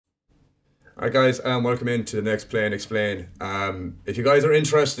Alright guys, welcome into the next Play and Explain. If you guys are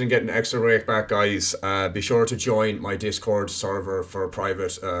interested in getting extra rake back, guys, be sure to join my Discord server for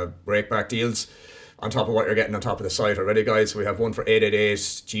private rake back deals on top of what you're getting on top of the site already, guys. We have one for 888,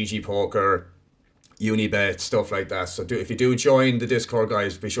 GGPoker, Unibet, stuff like that. So if you do join the Discord,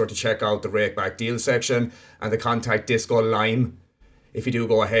 guys, be sure to check out the rake back deal section and the contact Disco line if you do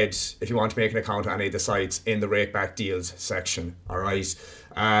go ahead, if you want to make an account on any of the sites in the rake back deals section. Alright.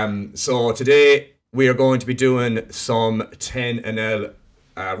 So today we are going to be doing some 10NL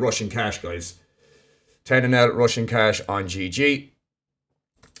Russian cash, guys. 10NL Russian cash on GG.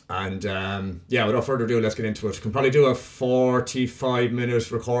 And yeah, without further ado, let's get into it. Can probably do a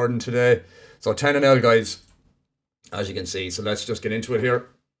 45-minute recording today. So 10NL, guys, as you can see. So let's just get into it here.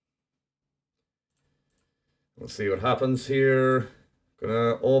 We'll see what happens here.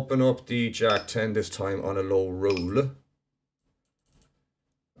 Gonna open up the Jack 10 this time on a low roll.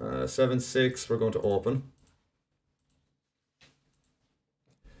 7-6, we're going to open.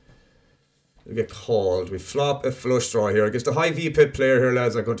 We get called. We flop a flush draw here. I guess the high VPIP player here,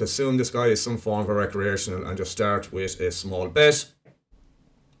 lads, I'm going to assume this guy is some form of a recreational and just start with a small bet.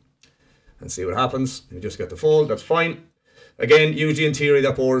 And see what happens. You just get the fold, that's fine. Again, usually in theory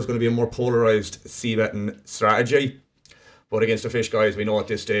that board is going to be a more polarized c-betting strategy. But against the fish, guys, we know at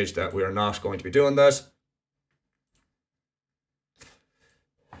this stage that we are not going to be doing that.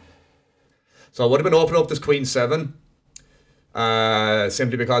 So I would have been opening up this Queen 7.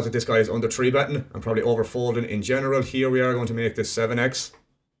 Simply because this guy is under 3-betting and probably over folding in general. Here we are going to make this 7x.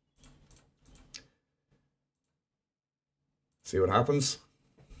 See what happens.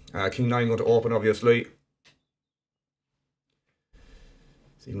 King 9 going to open, obviously.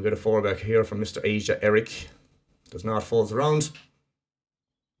 So you can get a 4-back here from Mr. Asia Eric. Does not folds around.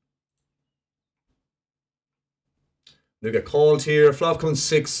 We get called here. Flop comes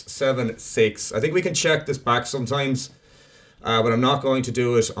 6, 7, 6. I think we can check this back sometimes, but I'm not going to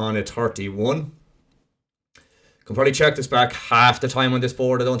do it on a 31. Can probably check this back half the time on this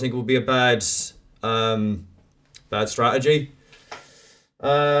board. I don't think it would be a bad strategy.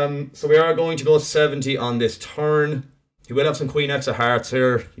 So we are going to go 70 on this turn. He will have some Queen X of hearts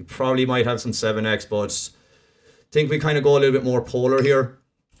here. He probably might have some 7x, but I think we kind of go a little bit more polar here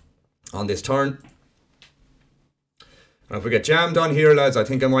on this turn. And if we get jammed on here, lads, I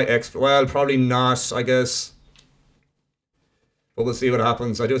think I might well, probably not, I guess. But we'll see what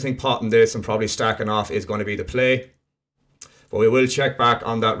happens. I do think potting this and probably stacking off is going to be the play. But we will check back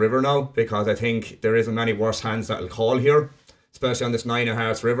on that river now, because I think there isn't many worse hands that will call here. Especially on this 9 of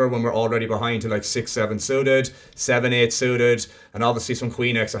hearts river when we're already behind to like 6, 7 suited, 7, 8 suited, and obviously some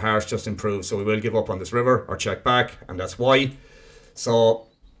Queen X of hearts just improved. So we will give up on this river or check back, and that's why. So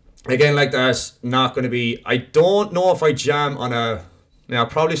again, like that, not going to be. I don't know if I jam on a. Now, I'll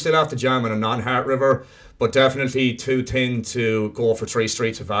probably still have to jam on a non-heart river, but definitely too thin to go for 3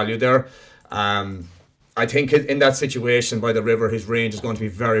 streets of value there. I think in that situation by the river, his range is going to be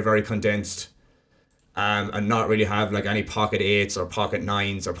very, very condensed. And not really have like any pocket 8s or pocket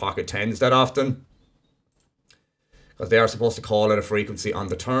 9s or pocket 10s that often, because they are supposed to call at a frequency on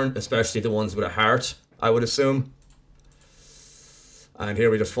the turn, especially the ones with a heart, I would assume. And here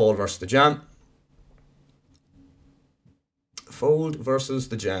we just fold versus the jam. Fold versus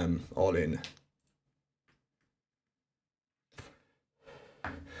the jam, all in.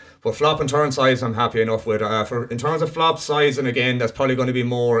 But flop and turn size, I'm happy enough with. In terms of flop size, and again, that's probably going to be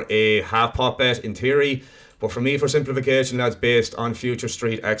more a half pot bet in theory. But for me, for simplification, that's based on future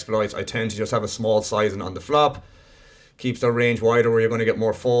street exploits. I tend to just have a small sizing on the flop. Keeps the range wider where you're going to get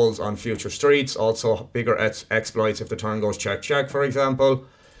more folds on future streets. Also, bigger exploits if the turn goes check, check, for example.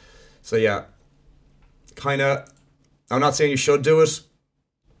 So yeah, kind of, I'm not saying you should do it,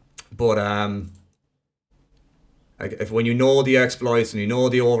 but if when you know the exploits and you know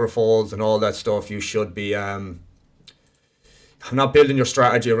the overfolds and all that stuff, you should be I'm not building your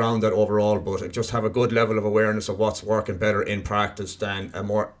strategy around that overall, but just have a good level of awareness of what's working better in practice than a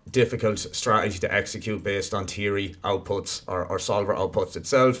more difficult strategy to execute based on theory outputs or solver outputs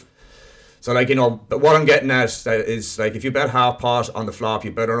itself. So like, you know, but what I'm getting at is like, if you bet half pot on the flop,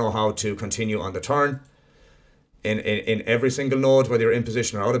 you better know how to continue on the turn in every single node, whether you're in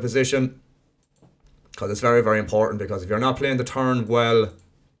position or out of position. Because it's very, very important, because if you're not playing the turn well,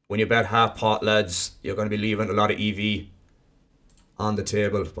 when you bet half pot, lads, you're going to be leaving a lot of EV on the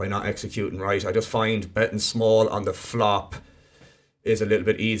table by not executing right. I just find betting small on the flop is a little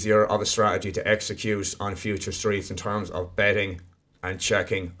bit easier of a strategy to execute on future streets in terms of betting and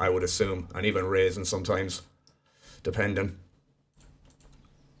checking, I would assume, and even raising sometimes, depending.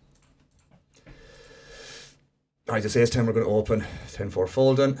 Alright, this ace 10 we're going to open, 10-4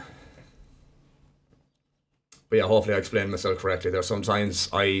 folding. But yeah, hopefully I explained myself correctly there. Sometimes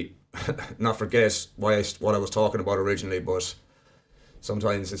I not forget what I was talking about originally, but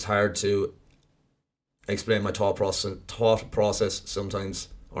sometimes it's hard to explain my thought process sometimes,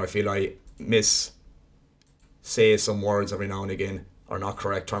 or I feel I say some words every now and again, or not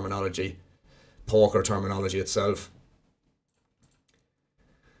correct terminology, poker terminology itself.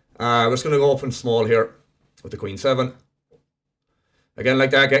 We're just going to go open small here with the Queen 7. Again,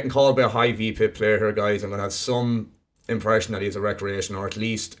 like that, getting called by a high VPIP player here, guys. I'm going to have some impression that he's a recreation, or at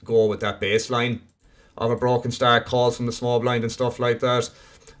least go with that baseline of a broken stack, calls from the small blind and stuff like that.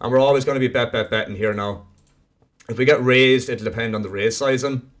 And we're always going to be betting here now. If we get raised, it'll depend on the raise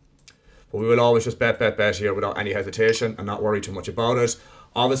sizing. But we will always just bet here without any hesitation and not worry too much about it.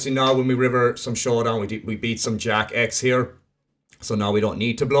 Obviously now when we river some showdown, we beat some Jack X here. So now we don't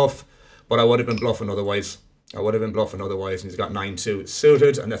need to bluff. But I would have been bluffing otherwise. And he's got 9-2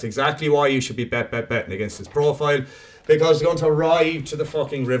 suited. And that's exactly why you should be betting against his profile. Because he's going to arrive to the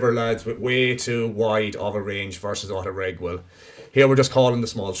fucking river, lads, with way too wide of a range versus what a reg will. Here we're just calling the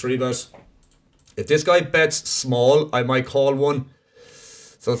small 3-bet. If this guy bets small, I might call one.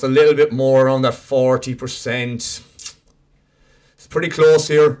 So it's a little bit more around that 40%. It's pretty close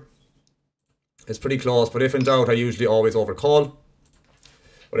here. It's pretty close, but if in doubt, I usually always overcall.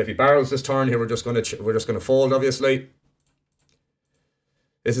 But if he barrels this turn here, we're just going to fold, obviously.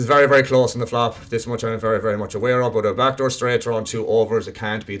 This is very, very close in the flop. This much I'm very, very much aware of. But a backdoor straight draw on 2 overs, it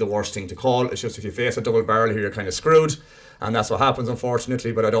can't be the worst thing to call. It's just if you face a double barrel here, you're kind of screwed. And that's what happens,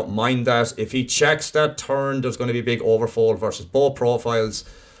 unfortunately. But I don't mind that. If he checks that turn, there's going to be a big overfold versus both profiles.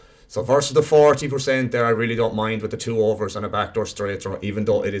 So versus the 40% there, I really don't mind with the 2 overs and a backdoor straight draw, even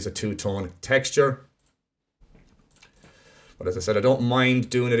though it is a 2-tone texture. But as I said, I don't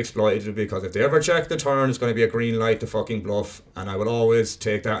mind doing it exploitative, because if they ever check the turn, it's going to be a green light to fucking bluff. And I will always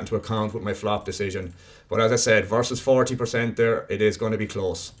take that into account with my flop decision. But as I said, versus 40% there, it is going to be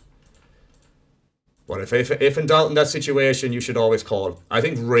close. But if in doubt in that situation, you should always call. I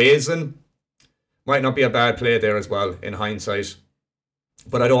think raising might not be a bad play there as well, in hindsight.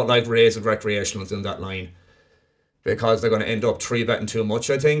 But I don't like raising recreationals in that line, because they're going to end up 3-betting too much,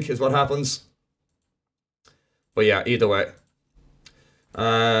 I think, is what happens. But yeah, either way.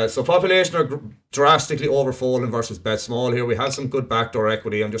 So population are drastically overfolding versus bet small here. We have some good backdoor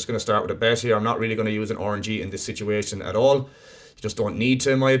equity. I'm just going to start with a bet here. I'm not really going to use an RNG in this situation at all. You just don't need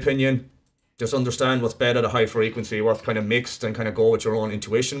to, in my opinion. Just understand what's bet at a high frequency, what's kind of mixed, and kind of go with your own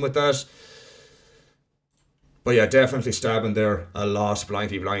intuition with that. But yeah, definitely stabbing there a lot,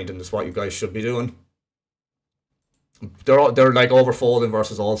 blind v blind, and that's what you guys should be doing. They're like overfolding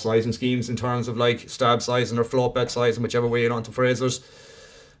versus all sizing schemes in terms of like stab sizing or float bet sizing, whichever way you want to phrase it.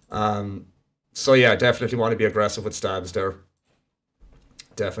 So yeah, definitely want to be aggressive with stabs there.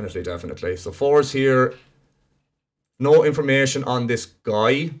 Definitely. So 4s here. No information on this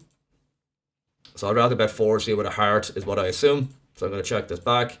guy. So I'd rather bet 4s here with a heart, is what I assume. So I'm going to check this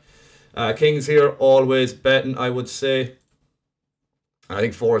back. Kings here, always betting, I would say. And I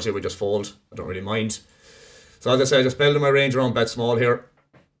think 4s here we just fold. I don't really mind. So as I said, just building my range around bet small here.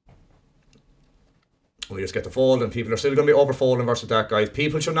 We just get the fold, and people are still going to be overfolding versus that, guys.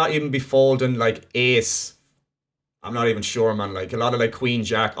 People should not even be folding like ace. I'm not even sure, man. Like a lot of like queen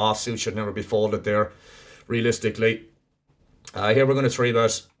jack offsuit should never be folded there, realistically. Here we're going to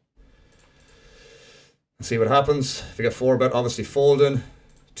 3-bet. And see what happens. If we get 4-bet, obviously folding.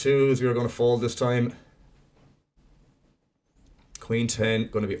 2s, we are going to fold this time. Queen 10,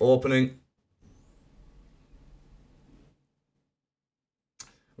 going to be opening.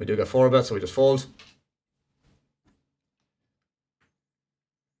 We do get 4-bet, so we just fold.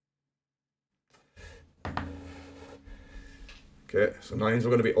 Okay, so 9s we're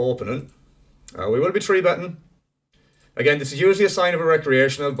going to be opening. We will be 3-betting. Again, this is usually a sign of a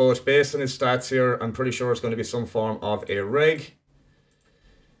recreational, but based on his stats here, I'm pretty sure it's going to be some form of a reg.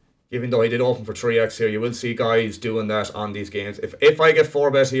 Even though he did open for 3x here, you will see guys doing that on these games. If I get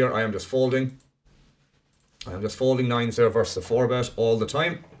 4-bet here, I am just folding. I am just folding 9s there versus a 4-bet all the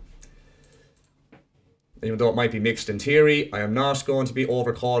time. Even though it might be mixed in theory, I am not going to be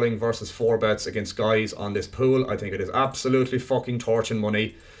overcalling versus 4-bets against guys on this pool. I think it is absolutely fucking torching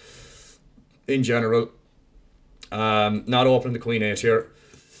money in general. Not opening the Queen 8 here.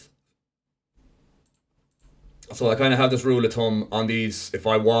 So I kind of have this rule of thumb on these, if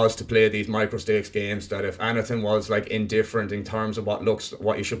I was to play these micro stakes games, that if anything was like indifferent in terms of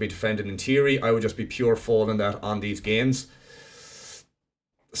what you should be defending in theory, I would just be pure folding that on these games.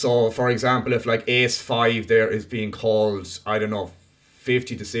 So for example, if like ace 5 there is being called, I don't know,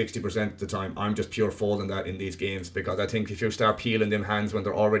 50 to 60% of the time, I'm just pure folding that in these games, because I think if you start peeling them hands when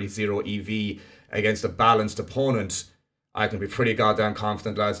they're already 0 EV against a balanced opponent, I can be pretty goddamn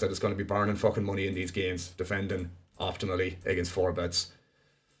confident, lads, that it's going to be burning fucking money in these games, defending optimally against 4-bets.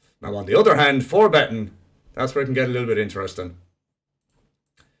 Now, on the other hand, 4-betting, that's where it can get a little bit interesting.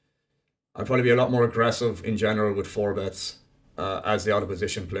 I'd probably be a lot more aggressive in general with 4-bets as the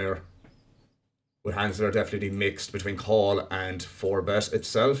out-of-position player, with hands that are definitely mixed between call and 4-bet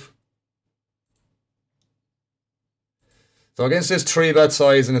itself. So against this 3-bet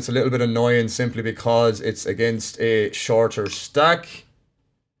size, and it's a little bit annoying simply because it's against a shorter stack.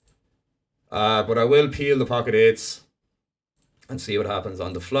 But I will peel the pocket 8s and see what happens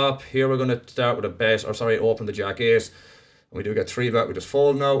on the flop. Here we're going to start with a bet, or sorry, open the jack 8. And we do get 3-bet, we just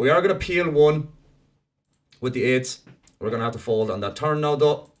fold now. We are going to peel 1 with the 8s. We're going to have to fold on that turn now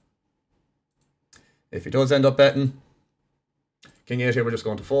though. If he does end up betting, king 8 here, we're just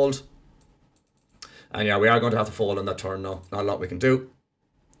going to fold. And yeah, we are going to have to fold on that turn now. Not a lot we can do.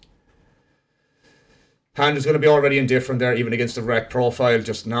 Hand is going to be already indifferent there, even against the rec profile.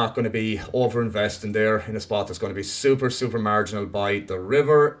 Just not going to be over-investing there in a spot that's going to be super, super marginal by the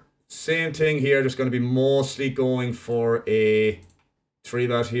river. Same thing here, just going to be mostly going for a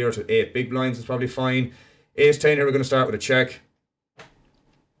 3-bet here to 8 big blinds is probably fine. Ace-10 here, we're going to start with a check.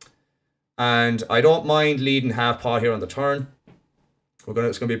 And I don't mind leading half pot here on the turn. It's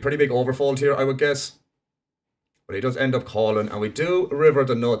going to be a pretty big overfold here, I would guess. But he does end up calling, and we do river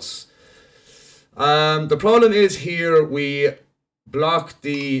the nuts. The problem is here, we block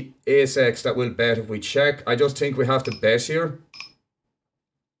the ace-x that will bet if we check. I just think we have to bet here.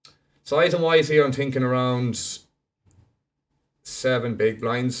 Size and wise here, I'm thinking around 7 big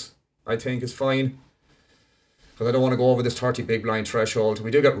blinds, I think is fine. Because I don't want to go over this 30 big blind threshold. We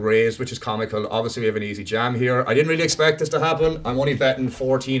do get raised, which is comical. Obviously, we have an easy jam here. I didn't really expect this to happen. I'm only betting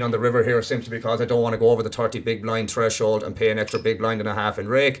 14 on the river here simply because I don't want to go over the 30 big blind threshold and pay an extra big blind and a half in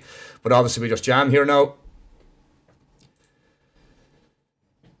rake. But obviously, we just jam here now.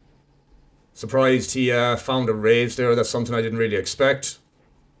 Surprised he found a raise there. That's something I didn't really expect.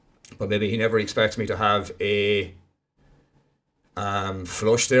 But maybe he never expects me to have a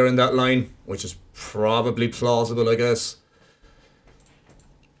flush there in that line, which is probably plausible, I guess.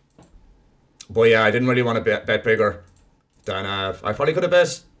 But yeah, I didn't really want to bet bigger than I probably could have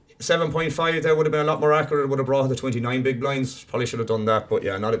bet 7.5. That would have been a lot more accurate. It would have brought the 29 big blinds. Probably should have done that, but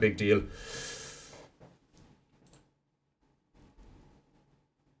yeah, not a big deal.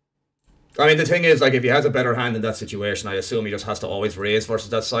 I mean, the thing is, like, if he has a better hand in that situation, I assume he just has to always raise versus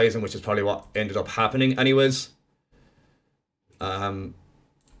that sizing, which is probably what ended up happening anyways.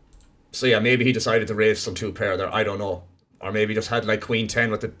 So yeah, maybe he decided to raise some 2-pair there, I don't know. Or maybe just had like queen 10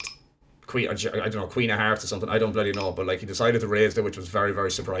 with the queen, I don't know, queen of hearts or something, I don't bloody know. But like, he decided to raise there, which was very,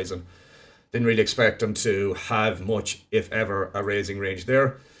 very surprising. Didn't really expect him to have much, if ever, a raising range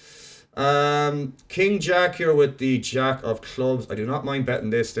there. King Jack here with the Jack of clubs. I do not mind betting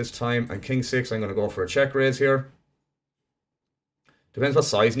this time. And King 6, I'm going to go for a check raise here. Depends what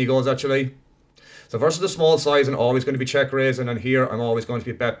size he goes, actually. So versus the small size, I'm always going to be check raising, and here I'm always going to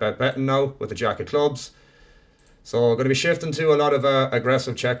be betting now with the Jack of clubs. So I'm going to be shifting to a lot of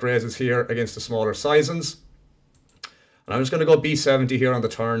aggressive check raises here against the smaller sizings. And I'm just going to go B70 here on the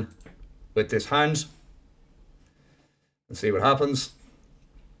turn with this hand and see what happens.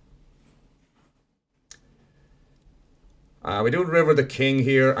 We do river the king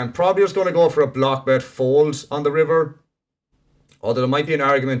here. I'm probably just going to go for a block bet fold on the river. Although there might be an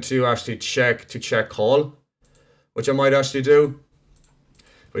argument to actually check call, which I might actually do.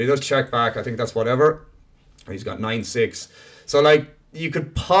 But he does check back. I think that's whatever. He's got 9-6. So like, you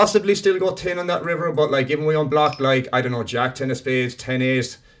could possibly still go 10 on that river, but like, even we unblock like, I don't know, Jack 10 of spades,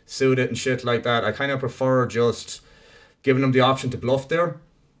 10-8, suited and shit like that. I kind of prefer just giving him the option to bluff there.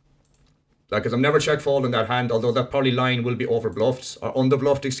 Like, because I'm never check folding that hand, although that probably line will be over bluffed, or under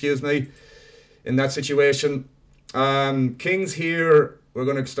bluffed, excuse me, in that situation. Kings here, we're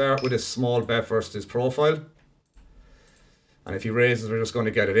going to start with a small bet versus his profile. And if he raises, we're just going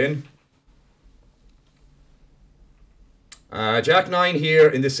to get it in. Jack 9 here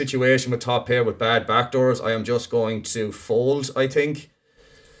in this situation with top pair with bad backdoors, I am just going to fold, I think.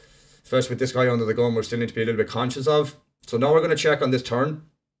 Especially with this guy under the gun, we're still need to be a little bit conscious of. So now we're going to check on this turn.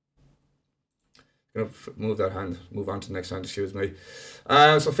 Going to move that hand, move on to the next hand, excuse me.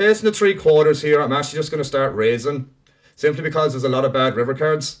 So facing the 3/4 here, I'm actually just going to start raising. Simply because there's a lot of bad river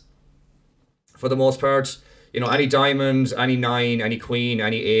cards. For the most part. You know, any diamond, any 9, any queen,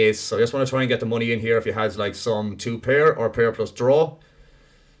 any ace. So I just want to try and get the money in here if he has like some 2-pair or pair plus draw.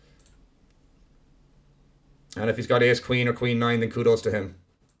 And if he's got ace, queen or queen 9, then kudos to him.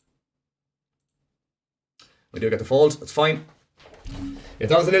 We do get the fold, that's fine. If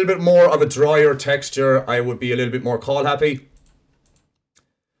that was a little bit more of a drier texture, I would be a little bit more call happy.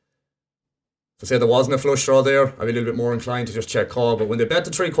 So say there wasn't a flush draw there, I'd be a little bit more inclined to just check call. But when they bet the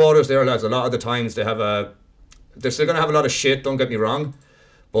 3/4 there, lads, a lot of the times they have they're still going to have a lot of shit, don't get me wrong.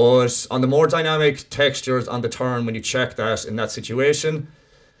 But on the more dynamic textures on the turn, when you check that in that situation,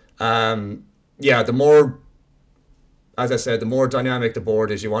 yeah, the more, as I said, the more dynamic the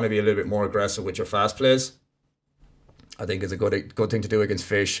board is, you want to be a little bit more aggressive with your fast plays. I think is a good thing to do against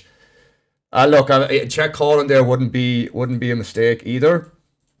fish. Look, check calling there wouldn't be a mistake either.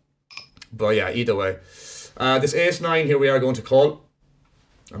 But yeah, either way. This ace-9 here we are going to call.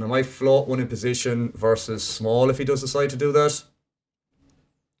 And I might float one in position versus small if he does decide to do that.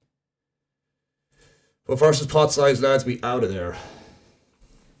 But versus pot size, lads, we out of there.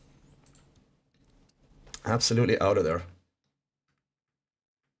 Absolutely out of there.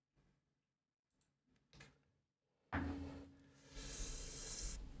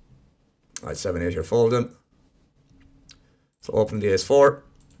 Alright, 7-8 here folding. So open the ace-4.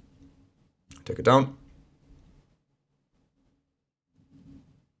 Take it down.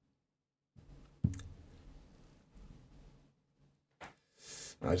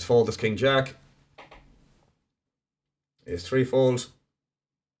 I just fold this king-jack. Ace-3 fold.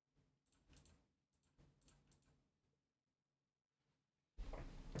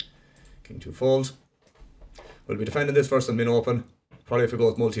 King-2 fold. We'll be defending this versus min open. Probably if it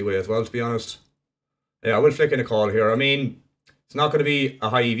goes multi-way as well, to be honest. Yeah, I will flick in a call here. I mean, it's not going to be a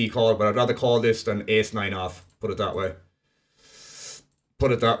high EV call, but I'd rather call this than ace-9 off. Put it that way.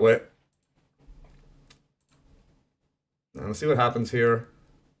 Put it that way. Now, let's see what happens here.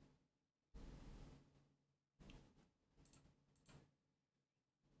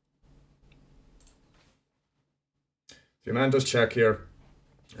 So your man does check here,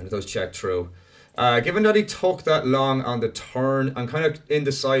 and it does check through. Given that he took that long on the turn, I'm kind of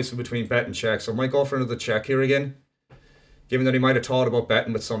indecisive between bet and check, so I might go for another check here again. Given that he might have thought about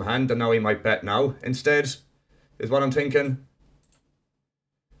betting with some hand, and now he might bet now instead, is what I'm thinking.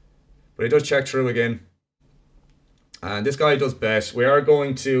 But he does check through again. And this guy does bet. We are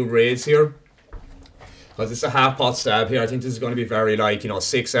going to raise here, because it's a half pot stab here. I think this is going to be very, like, you know,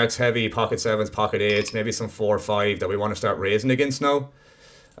 6x heavy, pocket 7s, pocket 8s, maybe some 4-5 that we want to start raising against now.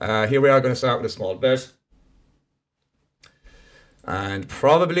 Here we are going to start with a small bet. And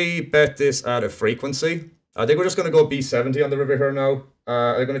probably bet this at a frequency. I think we're just going to go B70 on the river here now.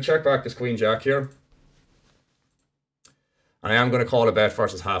 I'm going to check back this queen-jack here. And I am going to call a bet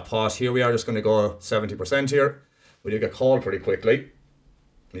versus half pot. Here we are just going to go 70% here. We do get called pretty quickly.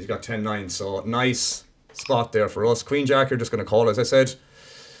 He's got 10-9, so nice spot there for us. Queen-jack, you're just going to call, as I said.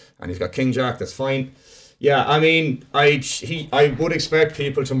 And he's got king-jack, that's fine. Yeah, I mean, I would expect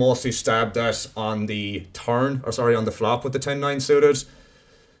people to mostly stab that on the turn, or sorry, on the flop with the 10-9 suited.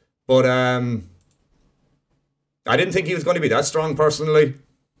 But I didn't think he was going to be that strong, personally.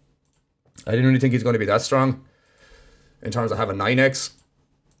 I didn't really think he's going to be that strong in terms of having 9x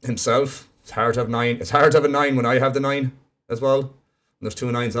himself. It's hard to have 9. It's hard to have a 9 when I have the 9 as well. And there's 2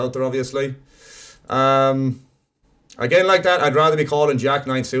 9s out there, obviously. Again, like that, I'd rather be calling Jack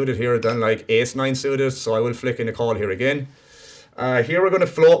 9 suited here than like Ace 9 suited, so I will flick in a call here again. Here we're going to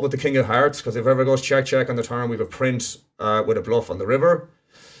float with the King of Hearts, because if ever goes check check on the turn, we have a print with a bluff on the river.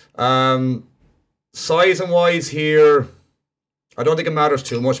 Size and wise here, I don't think it matters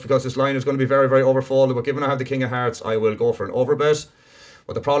too much, because this line is going to be very, very overfolded, but given I have the King of Hearts, I will go for an overbet.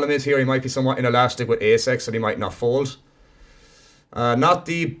 But the problem is here, he might be somewhat inelastic with Ace-X, and he might not fold. Not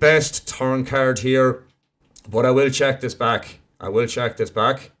the best turn card here. But I will check this back. I will check this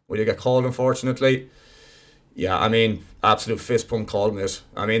back. Will you get called, unfortunately? Yeah, I mean, absolute fist pump call, mate.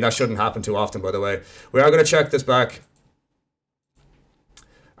 I mean, that shouldn't happen too often, by the way. We are going to check this back.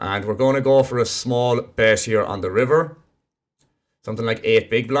 And we're going to go for a small bet here on the river. Something like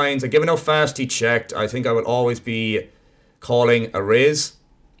 8 big blinds. And given how fast he checked, I think I will always be calling a raise.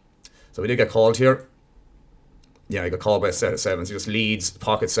 So we did get called here. Yeah, he got called by a set of 7s. He just leads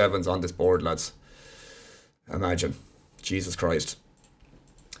pocket 7s on this board, lads. Imagine. Jesus Christ.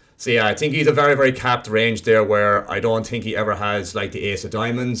 So yeah, I think he's a very, very capped range there, where I don't think he ever has like the ace of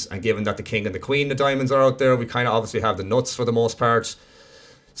diamonds. And given that the king and the queen of diamonds are out there, we kind of obviously have the nuts for the most part.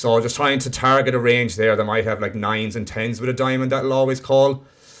 So just trying to target a range there that might have like 9s and 10s with a diamond, that'll always call.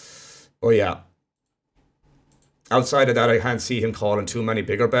 Oh yeah. Outside of that, I can't see him calling too many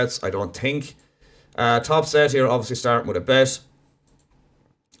bigger bets, I don't think. Top set here, obviously starting with a bet.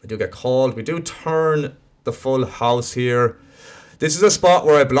 We do get called. We do turn the full house here. This is a spot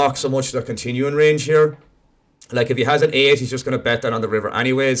where I block so much the continuing range here. Like if he has an 8, he's just going to bet that on the river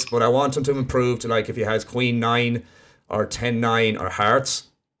anyways. But I want him to improve to like if he has queen 9 or 10-9 or hearts.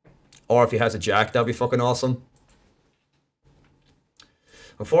 Or if he has a jack, that'd be fucking awesome.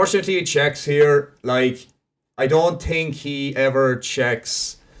 Unfortunately, he checks here. Like, I don't think he ever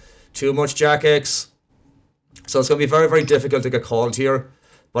checks too much jack X. So it's going to be very, very difficult to get called here.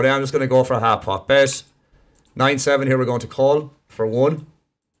 But I am just going to go for a half pot bet. 9-7 here we're going to call for 1.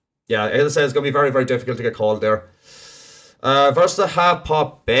 Yeah, as I said, it's going to be very, very difficult to get called there. Versus a half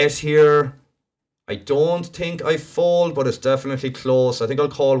pot bet here. I don't think I fold, but it's definitely close. I think I'll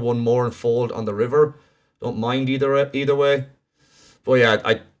call one more and fold on the river. Don't mind either way. But yeah,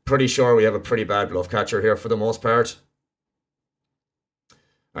 I'm pretty sure we have a pretty bad bluff catcher here for the most part.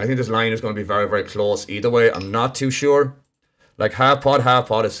 I think this line is going to be very, very close either way. I'm not too sure. Like half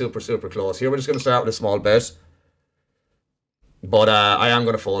pot is super, super close. Here we're just going to start with a small bet. But I am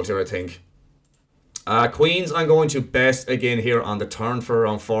going to fold here, I think. Queens, I'm going to bet again here on the turn for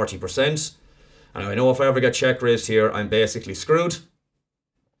around 40%. And I know if I ever get check raised here, I'm basically screwed.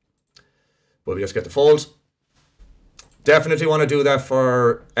 But we just get the fold. Definitely want to do that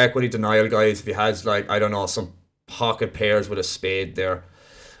for equity denial, guys. If he has, like, I don't know, some pocket pairs with a spade there.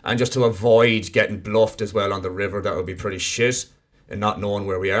 And just to avoid getting bluffed as well on the river, that would be pretty shit. And not knowing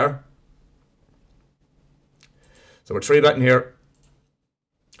where we are. So we're 3-betting here.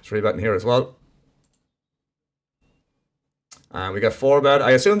 3-betting here as well. And we got 4-bet.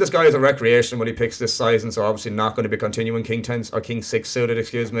 I assume this guy is a recreation when he picks this size, and so obviously not going to be continuing King 10 or King 6 suited,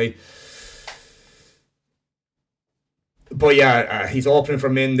 excuse me. But yeah, he's opening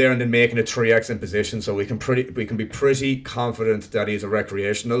from in there and then making a 3x in position, so we can be pretty confident that he's a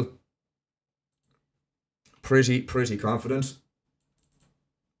recreational. Pretty confident.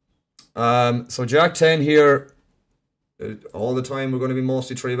 So Jack 10 here. All the time we're going to be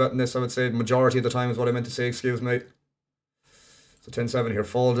mostly 3-betting this, I would say. Majority of the time is what I meant to say, excuse me. So 10-7 here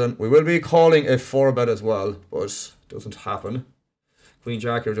folding. We will be calling a 4-bet as well, but it doesn't happen. Queen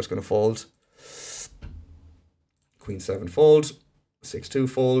Jack here just going to fold. Queen 7 fold. 6-2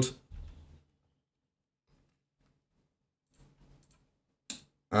 fold.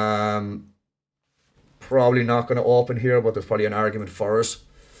 Probably not going to open here, but there's probably an argument for it.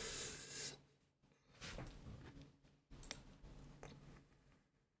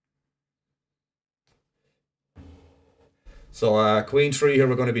 So Queen 3 here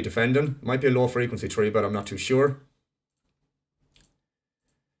we're going to be defending. Might be a low frequency 3, but I'm not too sure.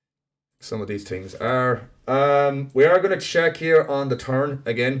 Some of these things are. We are going to check here on the turn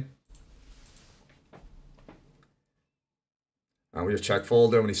again. And we just check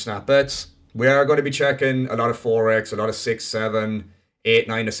fold there when he snap bets. We are going to be checking a lot of 4x, a lot of 6, 7, 8,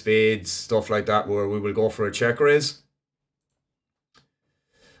 9 of spades, stuff like that, where we will go for a check raise.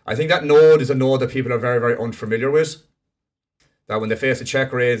 I think that node is a node that people are very, very unfamiliar with. That when they face a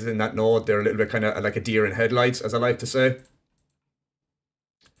check raise in that node, they're a little bit kind of like a deer in headlights, as I like to say.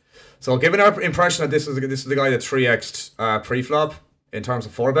 So given our impression that this is the guy that 3x'd pre-flop in terms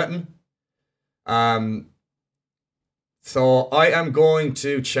of 4-betting. So I am going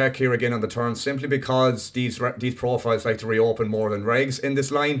to check here again on the turn simply because these profiles like to reopen more than regs in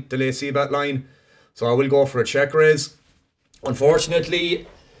this line, delay c-bet line. So I will go for a check raise. Unfortunately,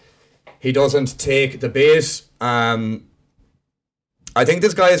 he doesn't take the bait. I think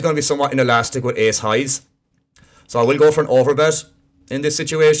this guy is going to be somewhat inelastic with ace highs. So I will go for an overbet in this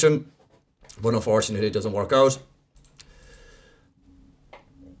situation. But unfortunately, it doesn't work out.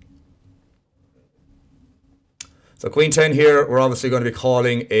 So Queen 10 here, we're obviously going to be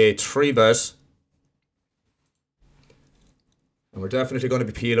calling a 3-bet. And we're definitely going to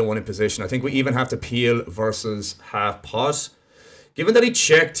be peeling one in position. I think we even have to peel versus half pot. Given that he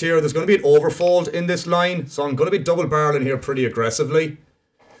checked here, there's going to be an overfold in this line. So I'm going to be double barreling here pretty aggressively.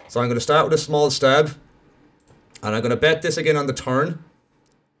 So I'm going to start with a small stab. And I'm going to bet this again on the turn.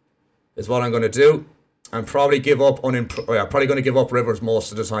 Is what I'm going to do. And probably give up probably going to give up rivers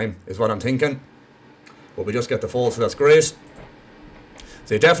most of the time, is what I'm thinking. But we just get the fold, so that's great.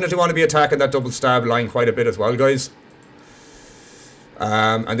 So you definitely want to be attacking that double stab line quite a bit as well, guys.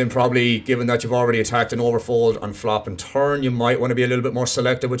 And then probably, given that you've already attacked an overfold on flop and turn, you might want to be a little bit more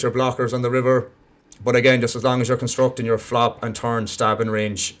selective with your blockers on the river. But again, just as long as you're constructing your flop and turn stabbing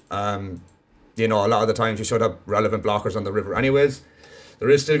range, you know, a lot of the times you should have relevant blockers on the river anyways. There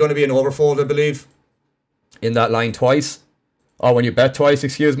is still going to be an overfold, I believe, in that line twice. Or when you bet twice,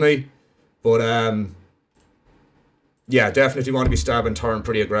 excuse me. But, yeah, definitely want to be stabbing turn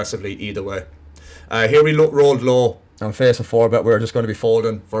pretty aggressively either way. Here we rolled low. On face a 4-bet, we're just going to be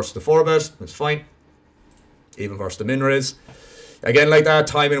folding versus the 4-bet. That's fine. Even versus the min raise. Again, like that,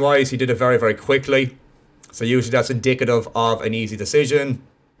 timing-wise, he did it very, very quickly. So usually that's indicative of an easy decision.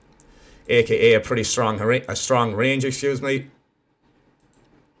 aka a pretty strong range, excuse me.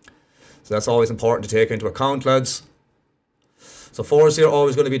 So that's always important to take into account, lads. So 4s here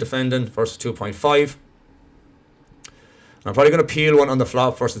always going to be defending versus 2.5. I'm probably going to peel one on the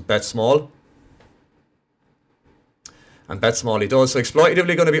flop versus bet small. And bet small he does. So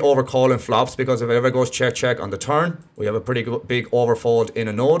exploitatively going to be overcalling flops, because if it ever goes check check on the turn, we have a pretty big overfold in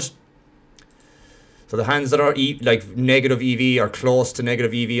a node. So the hands that are like negative EV or close to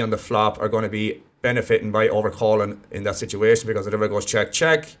negative EV on the flop are going to be benefiting by overcalling in that situation, because if it ever goes check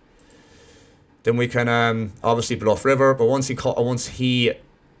check, then we can obviously bluff river. But once he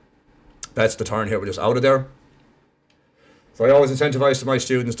bets the turn here, we're just out of there. So I always incentivize to my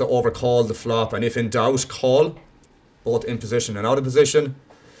students to overcall the flop, and if in doubt, call, both in position and out of position.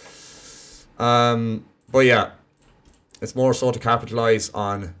 But yeah, it's more so to capitalize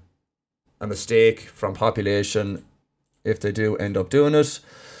on a mistake from population if they do end up doing it.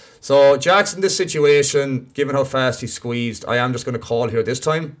 So Jack's in this situation, given how fast he squeezed, I am just going to call here this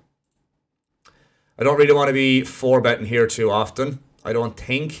time. I don't really want to be 4-betting here too often. I don't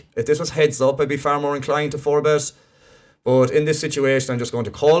think. If this was heads up, I'd be far more inclined to 4-bet. But in this situation, I'm just going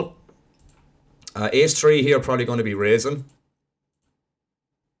to call. Ace-3 here, probably going to be raising.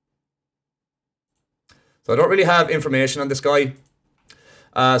 So I don't really have information on this guy.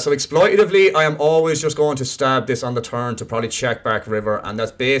 So exploitatively, I am always just going to stab this on the turn to probably check back river. And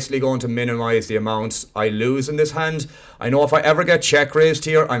that's basically going to minimize the amount I lose in this hand. I know if I ever get check raised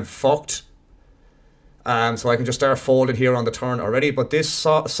here, I'm fucked. So I can just start folding here on the turn already. But this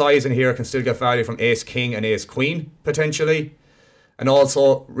size in here can still get value from ace-king and ace-queen, potentially. And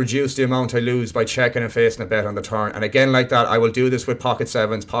also reduce the amount I lose by checking and facing a bet on the turn. And again, like that, I will do this with pocket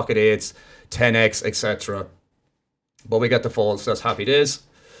 7s, pocket 8s, 10x, etc. But we get the fold, so that's happy days.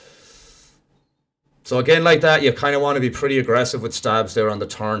 So again, like that, you kind of want to be pretty aggressive with stabs there on the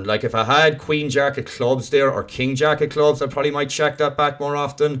turn. Like if I had queen-jack of clubs there or king-jack of clubs, I probably might check that back more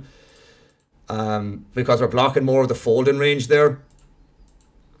often. Because we're blocking more of the folding range there.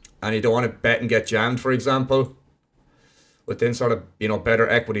 And you don't want to bet and get jammed, for example. Within sort of, you know, better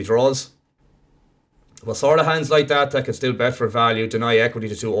equity draws. Well, sort of hands like that can still bet for value, deny equity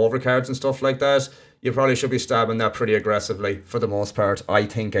to 2 overcards and stuff like that. You probably should be stabbing that pretty aggressively, for the most part, I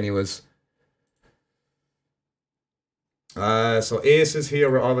think anyways. So aces here,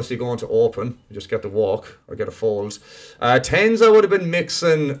 we're obviously going to open. Just get the walk, or get a fold. 10s, I would have been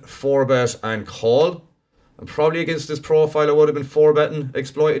mixing 4-bet and call. And probably against this profile, I would have been 4-betting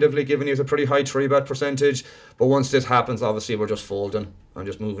exploitatively, giving you a pretty high 3-bet percentage. But once this happens, obviously, we're just folding. I'm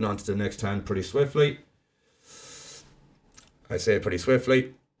just moving on to the next hand pretty swiftly. I say pretty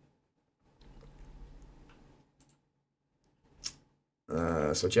swiftly.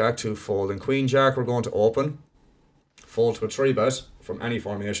 So Jack 2 folding. Queen Jack, we're going to open. Fold to a 3-bet from any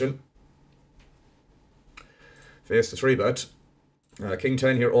formation. Face the 3-bet. King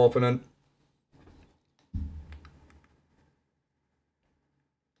 10 here opening.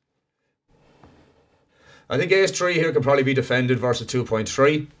 I think ace 3 here can probably be defended versus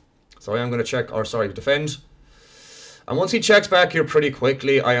 2.3. So I am going to check, or sorry, defend. And once he checks back here pretty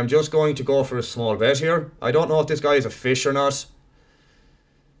quickly, I am just going to go for a small bet here. I don't know if this guy is a fish or not.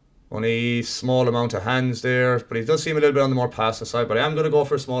 Only small amount of hands there, but he does seem a little bit on the more passive side. But I am going to go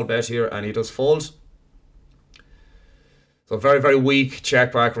for a small bet here, and he does fold. So very, very weak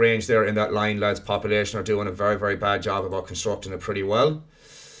check back range there in that line, lads. Population are doing a very, very bad job about constructing it pretty well.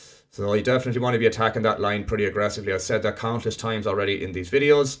 So you definitely want to be attacking that line pretty aggressively. I've said that countless times already in these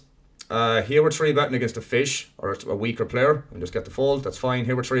videos. Here we're 3-betting against a fish, or a weaker player, and just get the fold. That's fine.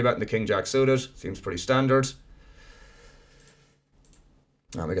 Here we're 3-betting the king-jack suited. Seems pretty standard.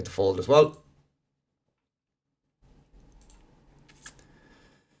 And we get the fold as well.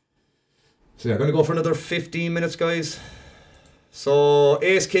 So yeah, I'm going to go for another 15 minutes, guys. So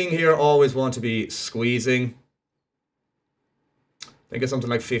ace-king here, always want to be squeezing. I think it's something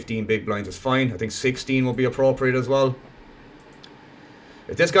like 15 big blinds is fine. I think 16 will be appropriate as well.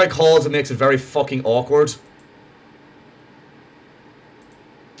 If this guy calls, it makes it very fucking awkward.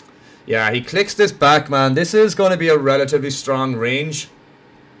 Yeah, he clicks this back, man. This is going to be a relatively strong range.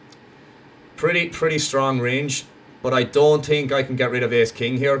 Pretty strong range. But I don't think I can get rid of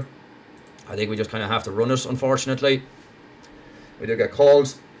ace-king here. I think we just kind of have to run it, unfortunately. We do get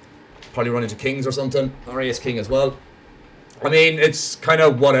called. Probably run into kings or something. Or ace-king as well. I mean, it's kind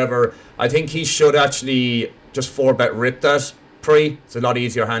of whatever. I think he should actually just 4-bet rip that pre. It's a lot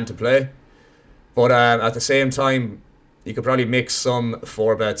easier hand to play. But at the same time, you could probably mix some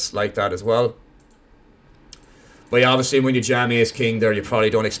 4-bets like that as well. But yeah, obviously when you jam ace-king there, you probably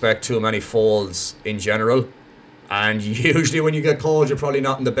don't expect too many folds in general. And usually when you get called, you're probably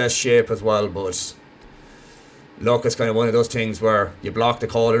not in the best shape as well. But look, it's kind of one of those things where you block the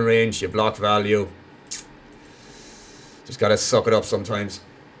calling range, you block value. Just gotta suck it up sometimes.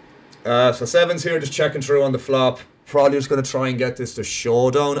 So 7's here, just checking through on the flop. Probably just gonna try and get this to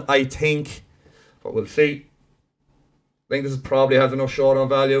showdown, I think. But we'll see. I think this probably has enough showdown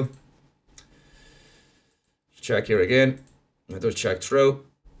value. Check here again. It does check through.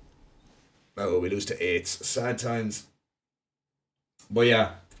 Oh, we lose to 8s. Sad times. But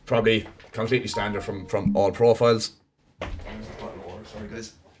yeah, probably completely standard from all profiles. Sorry,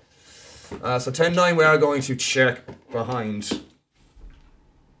 guys. So 10-9, we are going to check behind.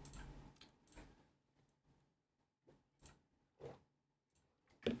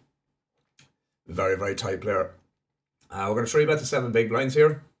 Very, very tight player. We're going to 3-bet the 7 big blinds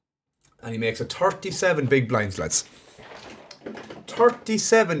here. And he makes a 37 big blinds, lads.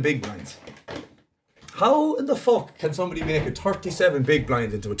 37 big blinds. How in the fuck can somebody make a 37 big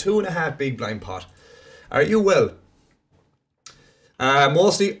blinds into a 2.5 big blind pot? Are you well?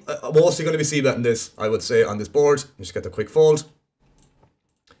 Mostly going to be c-betting this, I would say, on this board. Just get the quick fold.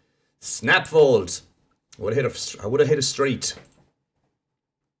 Snap fold. I would have hit a straight.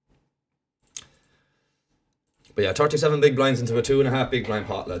 But yeah, 37 big blinds into a 2.5 big blind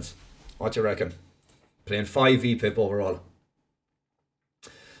pot, lads. What do you reckon? Playing 5 VPIP overall.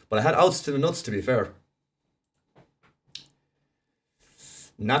 But I had outs to the nuts, to be fair.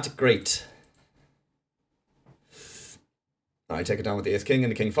 Not great. I take it down with the ace-king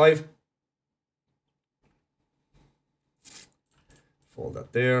and the king-5. Fold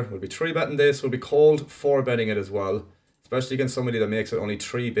that there. We'll be 3-betting this. We'll be called 4-betting it as well. Especially against somebody that makes it only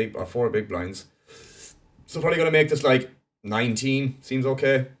 4 big blinds. So probably going to make this like 19. Seems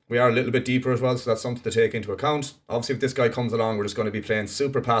okay. We are a little bit deeper as well, so that's something to take into account. Obviously, if this guy comes along, we're just going to be playing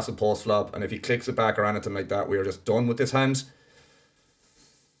super passive post-flop. And if he clicks it back or anything like that, we are just done with this hand.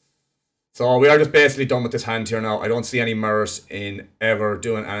 So we are just basically done with this hand here now. I don't see any merit in ever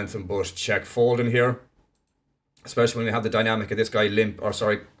doing anything but check folding here. Especially when we have the dynamic of this guy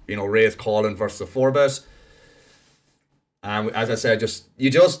raise calling versus a 4-bet. And as I said, you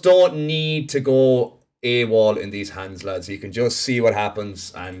just don't need to go AWOL in these hands, lads. You can just see what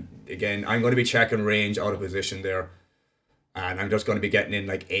happens. And again, I'm going to be checking range out of position there. And I'm just going to be getting in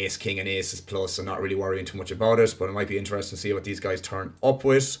like ace, king, and aces plus. So not really worrying too much about it. But it might be interesting to see what these guys turn up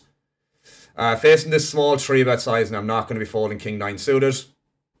with. Facing this small 3-bet size, and I'm not going to be folding king 9 suited.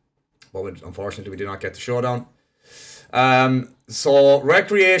 But unfortunately, we do not get the showdown. So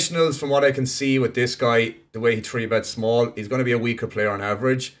recreationals, from what I can see with this guy, the way he 3-bets small, he's going to be a weaker player on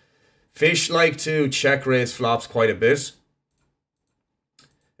average. Fish like to check raise flops quite a bit,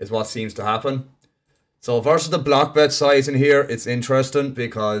 is what seems to happen. So versus the block bet size in here, it's interesting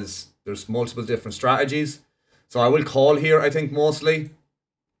because there's multiple different strategies. So I will call here, I think, mostly.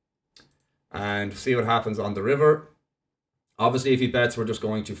 And see what happens on the river. Obviously, if he bets, we're just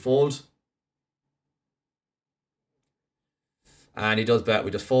going to fold. And he does bet,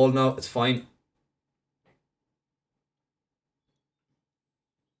 we just fold now, it's fine.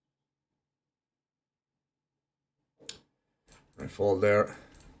 Right, fold there.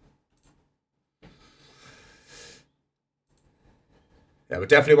 Yeah, we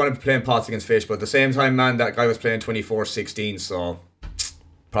definitely want to be playing pots against fish, but at the same time, man, that guy was playing 24-16, so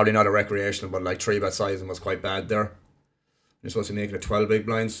probably not a recreational, but like 3-bet sizing was quite bad there. You're supposed to be making it 12 big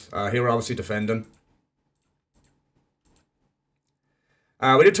blinds. Here we're obviously defending.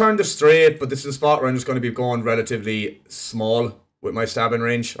 We did turn this straight, but this is a spot where I'm just going to be going relatively small with my stabbing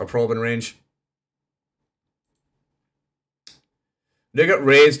range or probing range. They get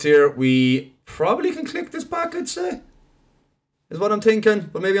raised here. We probably can click this back, I'd say. Is what I'm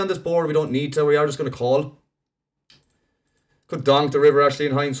thinking. But maybe on this board we don't need to. We are just going to call. Could donk the river actually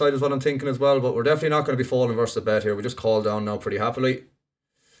in hindsight is what I'm thinking as well. But we're definitely not going to be falling versus the bet here. We just call down now pretty happily.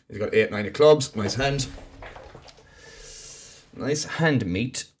 He's got 8-9 of clubs. Nice hand. Nice hand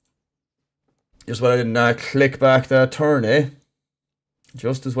meat. Just what I didn't click back that turn, eh?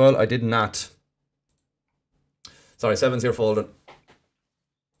 Just as well I did not. Sorry, 7's here folding.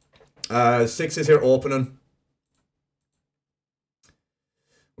 6 is here opening.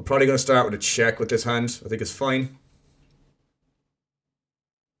 We're probably going to start with a check with this hand. I think it's fine.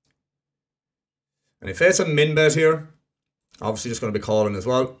 And if it's a min bet here, obviously just going to be calling as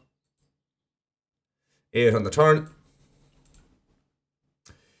well. 8 on the turn.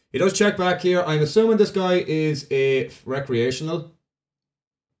 He does check back here. I'm assuming this guy is a recreational.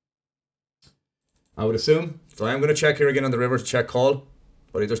 I would assume. So I'm going to check here again on the river to check call.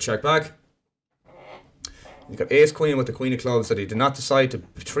 But he does check back. He's got ace queen with the queen of clubs that he did not decide to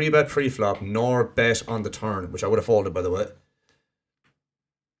 3-bet pre-flop nor bet on the turn, which I would have folded, by the way.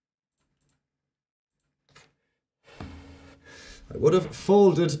 I would have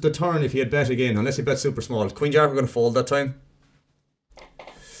folded the turn if he had bet again, unless he bet super small. Queen jack we're going to fold that time.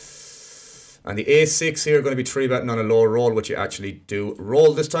 And the ace-6 here going to be 3-betting on a lower roll, which you actually do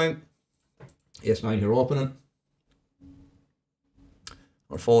roll this time. Ace-9 here opening.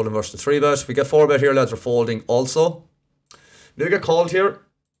 We're folding versus the 3-bet. If we get 4-bet here, lads, we're folding also. Now we get called here.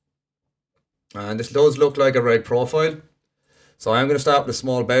 And this does look like a reg profile. So I'm going to start with a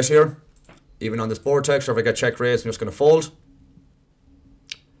small bet here. Even on this board texture, if I get check raised, I'm just going to fold.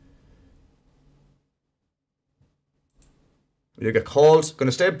 You get called. Going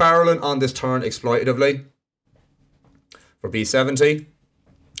to stay barreling on this turn exploitatively for B70.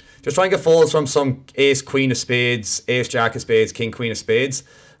 Just try and get folds from some ace, queen of spades, ace, jack of spades, king, queen of spades.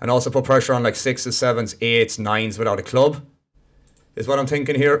 And also put pressure on like 6s, 7s, 8s, 9s without a club. Is what I'm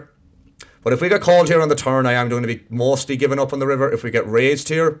thinking here. But if we get called here on the turn, I am going to be mostly giving up on the river. If we get raised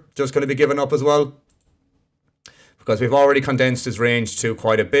here, just going to be giving up as well. Because we've already condensed his range to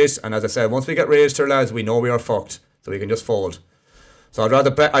quite a bit. And as I said, once we get raised here, lads, we know we are fucked. So we can just fold. So I'd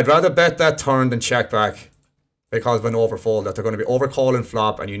rather bet that turn than check back because of an overfold, that they're going to be overcalling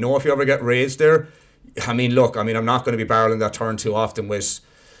flop. And you know if you ever get raised there, I mean, look, I'm not going to be barreling that turn too often with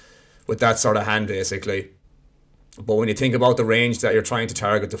that sort of hand, basically. But when you think about the range that you're trying to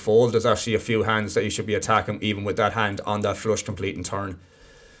target to fold, there's actually a few hands that you should be attacking even with that hand on that flush completing turn.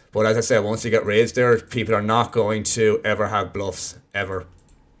 But as I said, once you get raised there, people are not going to ever have bluffs, ever.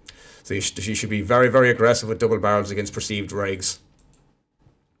 So you should be very, very aggressive with double barrels against perceived regs.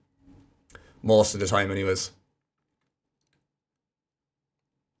 Most of the time anyways.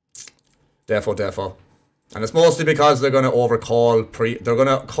 Defo. And it's mostly because they're going to overcall they're going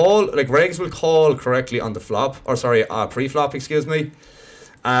to call, like regs will call correctly on the flop, or sorry, pre-flop, excuse me.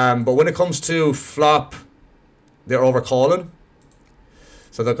 But when it comes to flop, they're overcalling.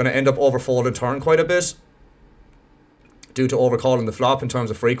 So they're going to end up overfolding turn quite a bit due to overcalling the flop in terms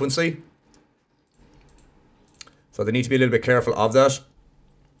of frequency. So they need to be a little bit careful of that.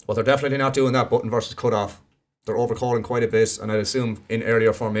 But they're definitely not doing that button versus cutoff. They're overcalling quite a bit, and I'd assume in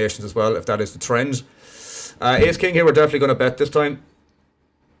earlier formations as well, if that is the trend. Ace King here, we're definitely going to bet this time.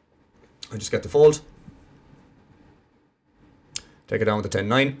 I just get the fold. Take it down with the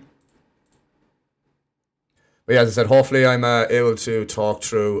 10-9. But yeah, as I said, hopefully I'm able to talk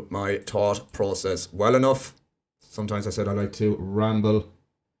through my thought process well enough. Sometimes I said I like to ramble.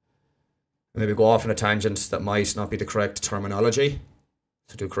 Maybe go off on a tangent that might not be the correct terminology.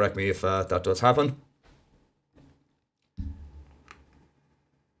 So do correct me if that does happen.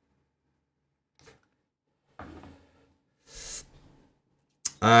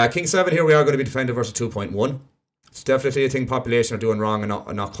 King 7 here, we are going to be defended versus 2.1. It's definitely a thing population are doing wrong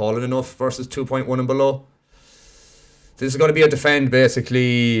and not calling enough versus 2.1 and below. So this is going to be a defend,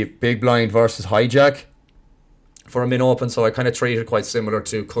 basically, big blind versus hijack for a min open. So I kind of treat it quite similar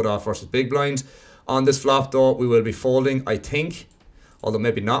to cutoff versus big blind. On this flop though, we will be folding, I think. Although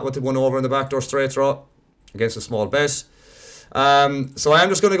maybe not with the 1 over in the backdoor straight draw against a small bet. So I am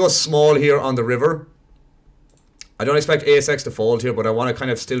just going to go small here on the river. I don't expect ace-x to fold here, but I want to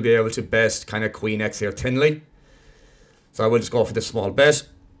kind of still be able to bet kind of queen-x here thinly. So I will just go for this small bet.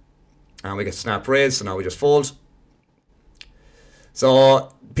 And we get snap raise, so now we just fold.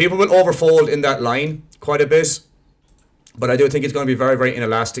 So people will overfold in that line quite a bit. But I do think it's going to be very, very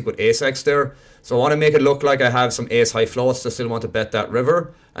inelastic with ace-x there. So I want to make it look like I have some ace-high floats to still want to bet that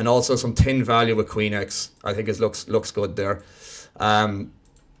river. And also some thin value with queen-x. I think it looks good there.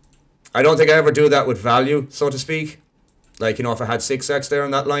 I don't think I ever do that with value, so to speak. Like, you know, if I had 6x there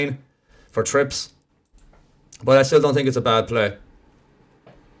on that line for trips. But I still don't think it's a bad play.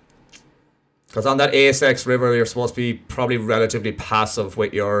 Because on that ace-x river, you're supposed to be probably relatively passive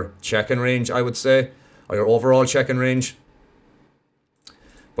with your checking range, I would say. Or your overall checking range.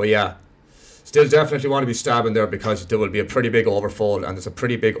 But yeah, still definitely want to be stabbing there because there will be a pretty big overfold. And there's a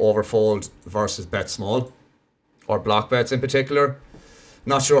pretty big overfold versus bet small. Or block bets in particular.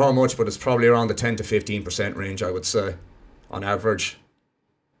 Not sure how much, but it's probably around the 10 to 15% range, I would say, on average.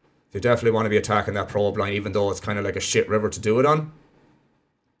 You definitely want to be attacking that probe line, even though it's kind of like a shit river to do it on.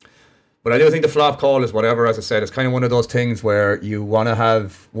 But I do think the flop call is whatever, as I said. It's kind of one of those things where you want to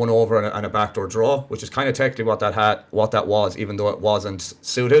have 1 over and a backdoor draw, which is kind of technically what that was, even though it wasn't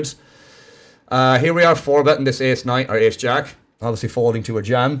suited. Here we are 4-betting this ace-9, or ace-jack. Obviously folding to a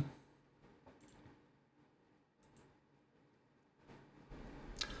jam.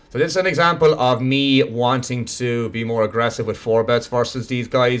 So this is an example of me wanting to be more aggressive with 4-bets versus these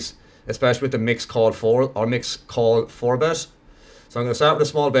guys. especially with the mixed call 4 or mixed call 4 bet. So I'm going to start with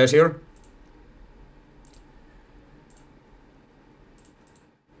a small bet here.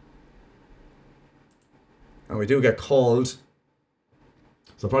 And we do get called.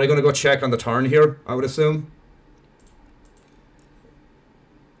 So probably going to go check on the turn here, I would assume.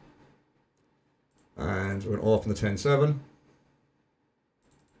 And we're going to open the 10-7.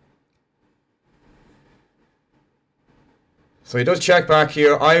 So he does check back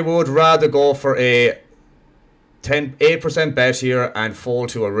here. I would rather go for a 8% bet here and fold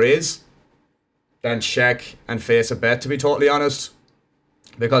to a raise than check and face a bet, to be totally honest.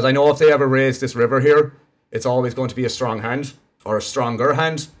 Because I know if they ever raise this river here, it's always going to be a strong hand or a stronger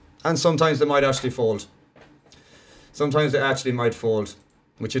hand. And sometimes they might actually fold. Sometimes they actually might fold,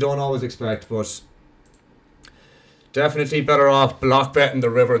 which you don't always expect, but definitely better off block betting the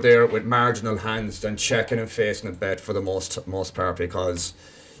river there with marginal hands than checking and facing a bet for the most part, because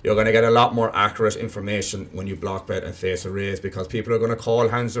you're going to get a lot more accurate information when you block bet and face a raise, because people are going to call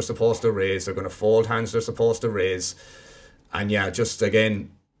hands they're supposed to raise, they're going to fold hands they're supposed to raise, and yeah, just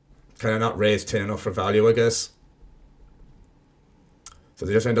again, kind of not raise tin enough for value, I guess. So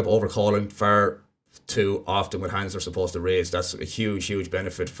they just end up overcalling far too often with hands they're supposed to raise. That's a huge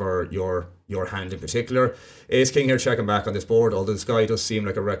benefit for your hand in particular. Ace King here checking back on this board, although this guy does seem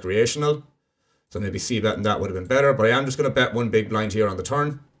like a recreational, so maybe c-betting that would have been better, but I am just going to bet one big blind here on the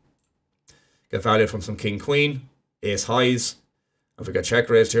turn. Get value from some King Queen, Ace Highs. If we get check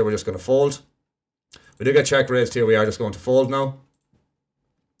raised here, we're just going to fold. We do get check raised here, we are just going to fold now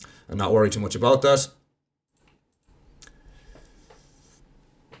and not worry too much about that.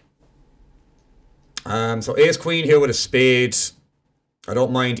 So Ace Queen here with a spade. I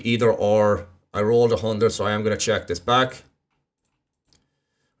don't mind either or. I rolled 100, so I am going to check this back.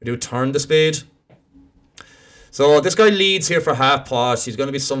 We do turn the spade. So this guy leads here for half pot. He's going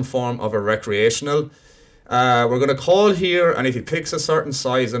to be some form of a recreational. We're going to call here, and if he picks a certain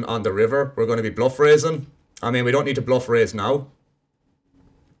sizing on the river, we're going to be bluff raising. I mean, we don't need to bluff raise now,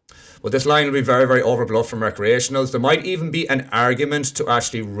 but this line will be very over bluff from recreationals. There might even be an argument to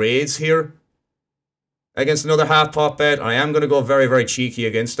actually raise here against another half pot bet. I am going to go very cheeky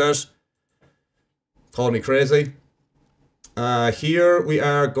against that. Call me crazy. Here we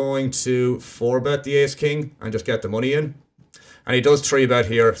are going to 4-bet the Ace King and just get the money in. And he does 3-bet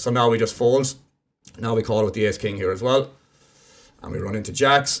here, so now we just fold. Now we call with the Ace King here as well. And we run into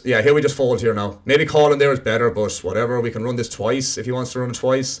jacks. Yeah, here we just fold here now. Maybe calling there is better, but whatever. We can run this twice if he wants to run it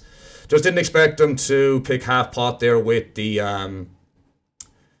twice. Just didn't expect him to pick half pot there with the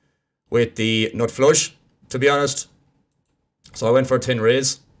nut flush, to be honest. So I went for a 10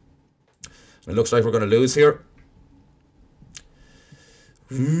 raise. It looks like we're going to lose here.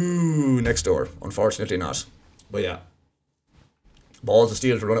 Ooh, next door. Unfortunately not. But yeah. Balls of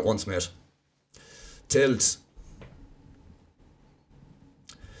steel to run it once, mate. Tilt.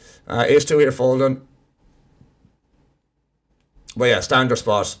 Ace 2 here folding. But yeah, standard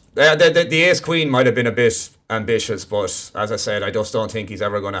spot. The Ace Queen might have been a bit ambitious, but as I said, I just don't think he's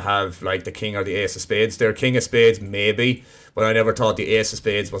ever going to have like the King or the Ace of Spades. Their King of Spades, maybe, but I never thought the Ace of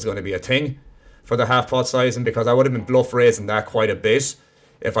Spades was going to be a thing for the half pot sizing, because I would have been bluff raising that quite a bit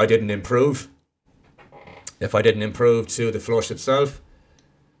if I didn't improve. If I didn't improve to the flush itself.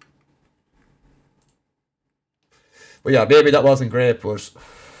 But yeah, maybe that wasn't great, but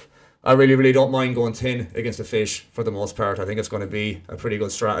I really don't mind going 10 against a fish for the most part. I think it's going to be a pretty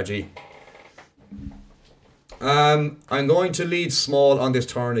good strategy. I'm going to lead small on this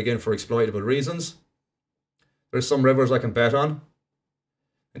turn again for exploitable reasons. There's some rivers I can bet on.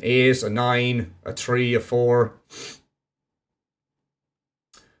 An 8, a 9, a 3, a 4.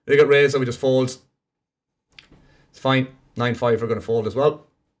 They get raised, so we just fold. It's fine. 9-5 we're going to fold as well.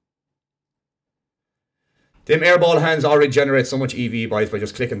 Them airball hands already generate so much EV buys by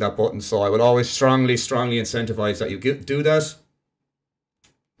just clicking that button, so I will always strongly incentivize that you do that.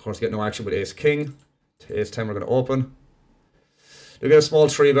 Of course, get no action with Ace King. To Ace 10 we're going to open. We get a small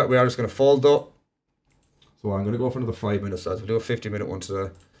 3-bet, we are just going to fold though. So I'm going to go for another 5 minutes, so we'll do a 50-minute one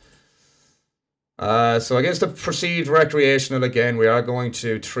today. So against the perceived recreational again, we are going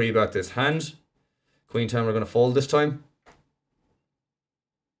to 3-bet this hand. Queen 10 we're going to fold this time.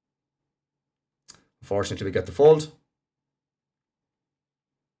 Unfortunately, we get the fold.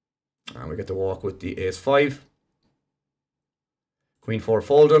 And we get to walk with the Ace 5. Queen 4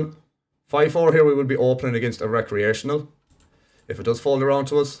 folding. 5-4 here we will be opening against a recreational, if it does fold around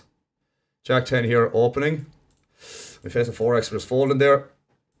to us. Jack 10 here opening. We face a 4x, we're just folding there.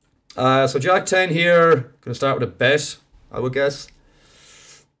 So Jack 10 here, going to start with a bet, I would guess.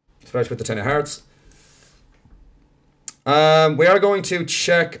 Especially with the 10 of hearts. We are going to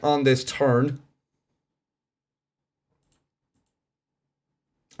check on this turn.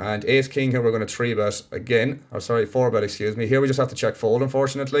 And ace king here, we're going to 3-bet again. Or sorry, 4-bet, excuse me. Here we just have to check fold,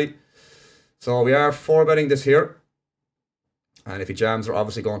 unfortunately. So we are 4-betting this here. And if he jams, we're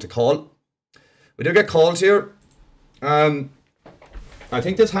obviously going to call. We do get called here. I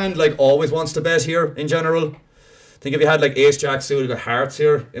think this hand like always wants to bet here in general. I think if you had like ace jack suited with hearts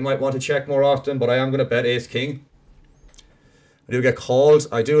here, it might want to check more often, but I am going to bet ace king. I do get called.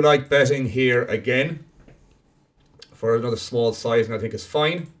 I do like betting here again for another small size, and I think it's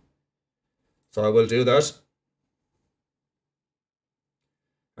fine. So I will do that.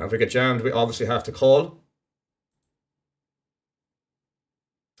 And if we get jammed, we obviously have to call.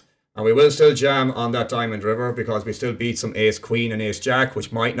 And we will still jam on that diamond river because we still beat some ace queen and ace jack,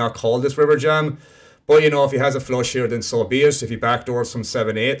 which might not call this river jam. But, you know, if he has a flush here, then so be it. If he backdoors some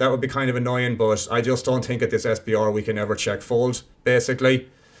 7-8, that would be kind of annoying. But I just don't think at this SBR we can ever check fold, basically.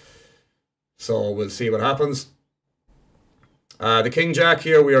 So we'll see what happens. The king jack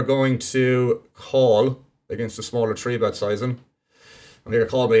here, we are going to call against the smaller 3-bet sizing. I'm going to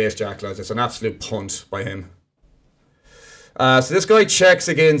call by ace jack, lads. It's an absolute punt by him. So this guy checks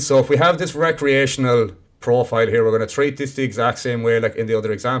again. So if we have this recreational profile here, we're going to treat this the exact same way like in the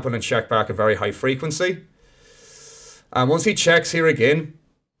other example and check back a very high frequency. And once he checks here again,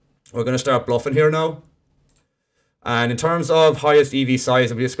 we're going to start bluffing here now. And in terms of highest EV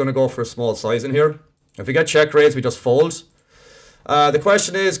size, I'm just going to go for a small size in here. If we get check raise, we just fold. The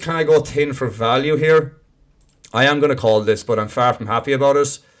question is, can I go thin for value here? I am going to call this, but I'm far from happy about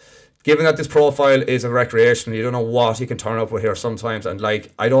it. Given that this profile is a recreational, you don't know what he can turn up with here sometimes. And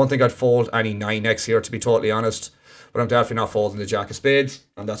like, I don't think I'd fold any 9x here, to be totally honest. But I'm definitely not folding the jack of spades,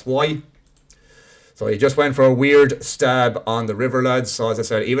 and that's why. So he just went for a weird stab on the river, lads. So as I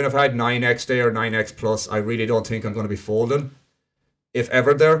said, even if I had 9x there or 9x plus, I really don't think I'm going to be folding, if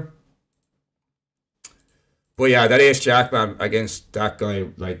ever there. But yeah, that ace jack, man, against that guy,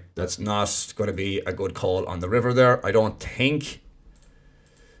 like, that's not going to be a good call on the river there. I don't think.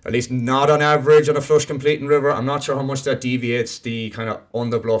 At least not on average on a flush completing river. I'm not sure how much that deviates the kind of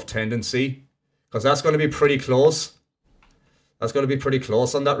underbluff tendency. Because that's going to be pretty close. That's going to be pretty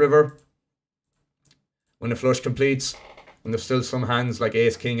close on that river. When the flush completes. When there's still some hands like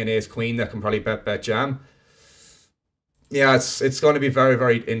ace king and ace queen that can probably bet jam. Yeah, it's going to be very,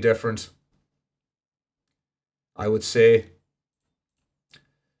 very indifferent, I would say.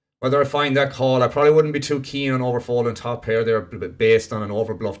 Whether I find that call, I probably wouldn't be too keen on overfolding top pair there based on an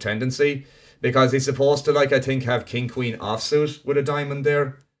overbluff tendency. Because he's supposed to, like, I think, have king-queen offsuit with a diamond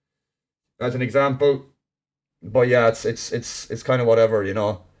there. As an example. But yeah, it's kind of whatever, you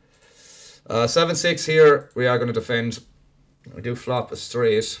know. 7-6 here, we are going to defend. We do flop a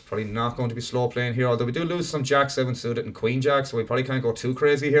straight. Probably not going to be slow playing here. Although we do lose some jack-7 suited and queen jack. So we probably can't go too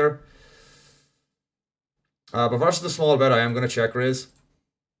crazy here. But versus the small bet, I am going to check raise.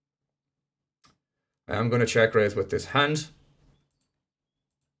 I am going to check raise with this hand.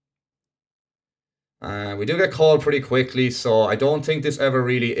 We do get called pretty quickly, so I don't think this ever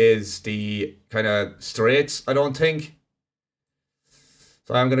really is the kind of straights, I don't think.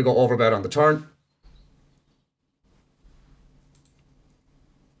 So I'm going to go overbet on the turn.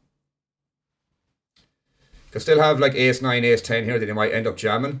 Could still have like ace 9, ace 10 here that he might end up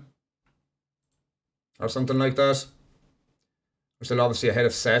jamming. Or something like that. We're still obviously ahead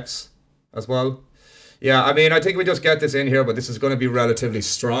of sets as well. Yeah, I mean, I think we just get this in here, but this is going to be relatively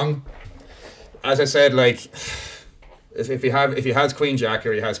strong. As I said, like, if he has queen jack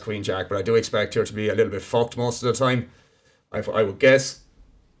here, he has queen jack, but I do expect here to be a little bit fucked most of the time. I would guess.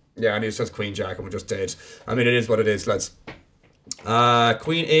 Yeah, and he's just queen jack and we're just dead. I mean, it is what it is, lads.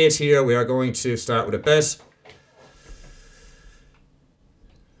 Queen 8 here, we are going to start with a bet.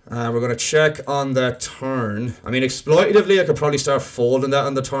 We're going to check on that turn. I mean, exploitatively, I could probably start folding that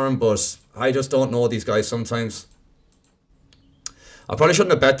on the turn, but I just don't know these guys sometimes. I probably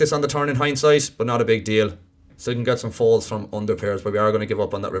shouldn't have bet this on the turn in hindsight, but not a big deal. So you can get some folds from under pairs, but we are going to give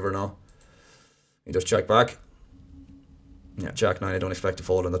up on that river now. You just check back. Yeah, jack 9, I don't expect to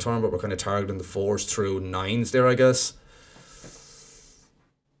fold on the turn, but we're kind of targeting the 4s through 9s there, I guess.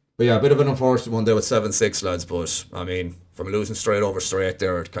 But yeah, a bit of an unfortunate one there with 7-6, lads, but I mean, from losing straight over straight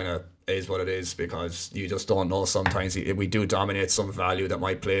there, it kind of is what it is, because you just don't know sometimes. We do dominate some value that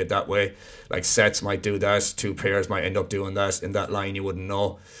might play it that way. Like sets might do that, 2 pairs might end up doing that. In that line you wouldn't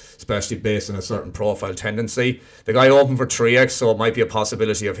know, especially based on a certain profile tendency. The guy opened for 3x, so it might be a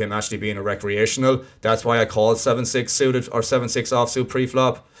possibility of him actually being a recreational. That's why I called 7-6 suited or 7-6 offsuit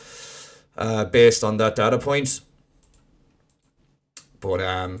pre-flop, based on that data point.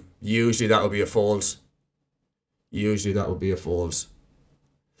 But usually that would be a fold. Usually that would be a fold.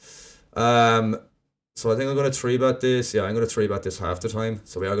 So I think I'm going to 3-bet this. Yeah, I'm going to 3-bet this half the time.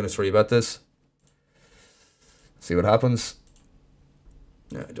 So we are going to 3-bet this. See what happens.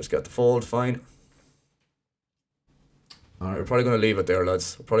 Yeah, just get the fold, fine. Alright, we're probably going to leave it there,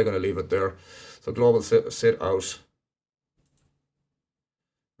 lads. We're probably going to leave it there. So global sit out.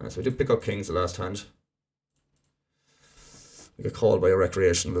 So we did pick up kings the last hand. We get called by a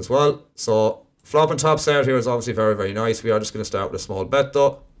recreational as well. So flop and top set here is obviously very, very nice. We are just going to start with a small bet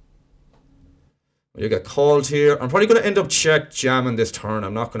though. You get called here. I'm probably going to end up check jamming this turn.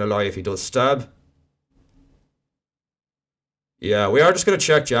 I'm not going to lie if he does stab. Yeah, we are just going to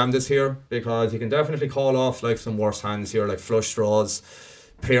check jam this here because you can definitely call off like some worse hands here, like flush draws,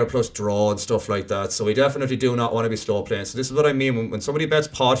 pair plus draw and stuff like that. So we definitely do not want to be slow playing. So this is what I mean. When somebody bets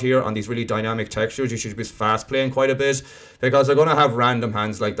pot here on these really dynamic textures, you should be fast playing quite a bit because they're going to have random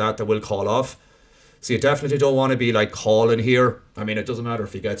hands like that will call off. So you definitely don't want to be like calling here. I mean, it doesn't matter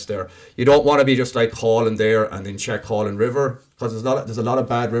if he gets there. You don't want to be just like calling there and then check calling river because there's a lot of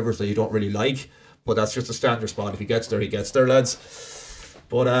bad rivers that you don't really like. But that's just a standard spot. If he gets there, lads.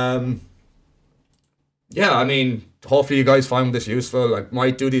 But yeah, I mean, hopefully you guys find this useful. I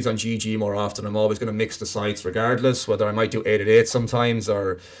might do these on GG more often. I'm always going to mix the sites regardless, whether I might do 8-8 sometimes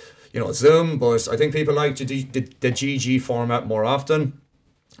or, you know, Zoom. But I think people like the GG format more often.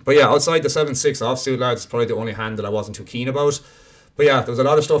 But yeah, outside the 7-6 offsuit, lads, probably the only hand that I wasn't too keen about. But yeah, there was a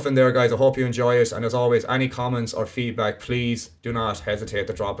lot of stuff in there, guys. I hope you enjoy it. And as always, any comments or feedback, please do not hesitate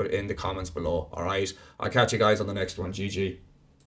to drop it in the comments below. All right. I'll catch you guys on the next one. GG.